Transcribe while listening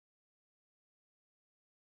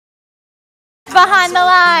behind the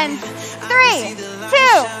lines. 3, 2,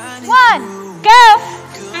 1, go.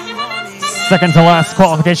 Second to last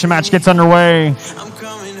qualification match gets underway.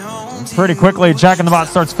 Pretty quickly, Jack in the Bot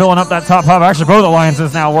starts filling up that top hub. Actually, both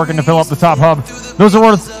alliances now working to fill up the top hub. Those are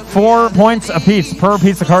worth 4 points apiece per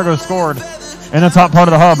piece of cargo scored in the top part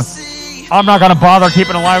of the hub. I'm not going to bother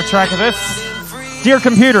keeping a live track of this. Dear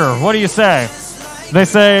computer, what do you say? They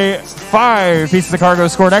say 5 pieces of cargo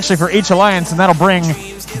scored actually for each alliance, and that'll bring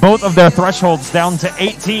both of their thresholds down to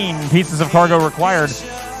 18 pieces of cargo required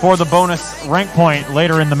for the bonus rank point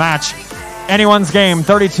later in the match. Anyone's game,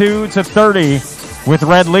 32-30. With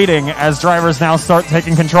red leading as drivers now start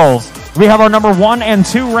taking controls. We have our number 1 and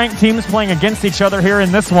 2 ranked teams playing against each other here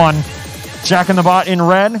in this one. Jack in the Bot in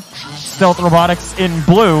red, Stealth Robotics in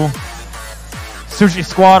blue. Sushi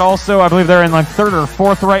Squad also, I believe they're in like 3rd or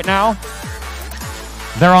 4th right now.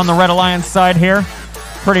 They're on the Red Alliance side here.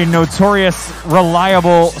 Pretty notorious,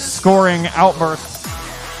 reliable scoring outbursts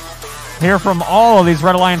here from all of these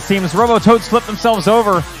Red Alliance teams. Robo-Toads flip themselves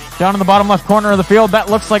over down in the bottom left corner of the field. That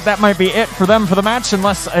looks like that might be it for them for the match,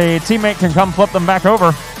 unless a teammate can come flip them back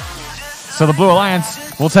over. So the Blue Alliance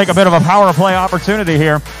will take a bit of a power play opportunity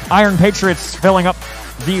here. Iron Patriots filling up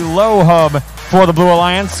the low hub for the Blue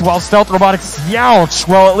Alliance, while Stealth Robotics, youch,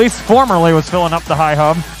 well, at least formerly was filling up the high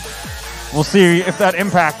hub. We'll see if that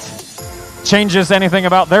impact changes anything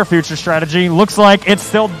about their future strategy. Looks like it's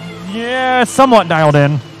still, somewhat dialed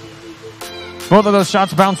in. Both of those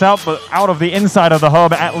shots bounce out, but out of the inside of the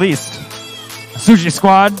hub at least. Sushi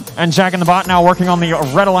Squad and Jack in the Bot now working on the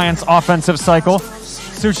Red Alliance offensive cycle.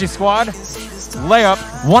 Sushi Squad, layup.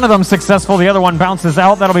 One of them successful, the other one bounces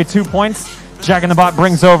out. That'll be 2 points. Jack in the Bot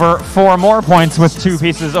brings over 4 more points with 2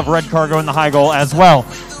 pieces of red cargo in the high goal as well.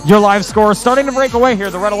 Your live score is starting to break away here.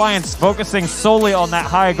 The Red Alliance focusing solely on that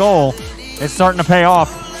high goal is starting to pay off.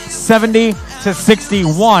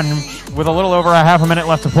 70-61 with a little over a half a minute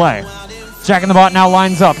left to play. Jack in the Bot now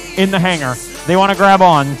lines up in the hangar. They want to grab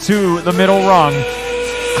on to the middle rung.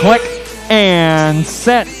 Click and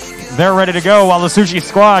set. They're ready to go while the Sushi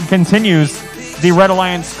Squad continues the Red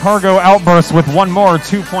Alliance cargo outburst with one more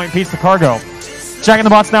 2-point piece of cargo. Jack in the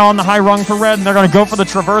Bot's now on the high rung for red, and they're going to go for the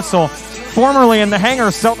traversal. Formerly in the hangar,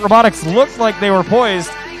 Stealth Robotics looked like they were poised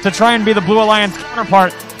to try and be the Blue Alliance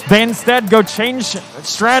counterpart. They instead go change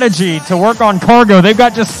strategy to work on cargo. They've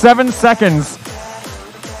got just 7 seconds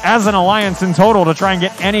as an alliance in total to try and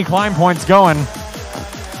get any climb points going.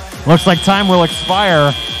 Looks like time will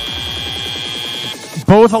expire.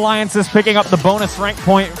 Both alliances picking up the bonus rank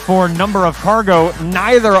point for number of cargo.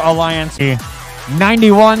 Neither alliance.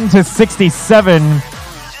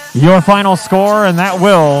 91-67, your final score, and that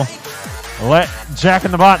will let Jack in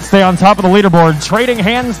the Bot stay on top of the leaderboard. Trading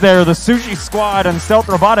hands there, the Sushi Squad and Stealth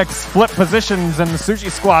Robotics flip positions, and the Sushi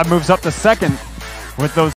Squad moves up to 2nd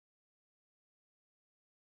with those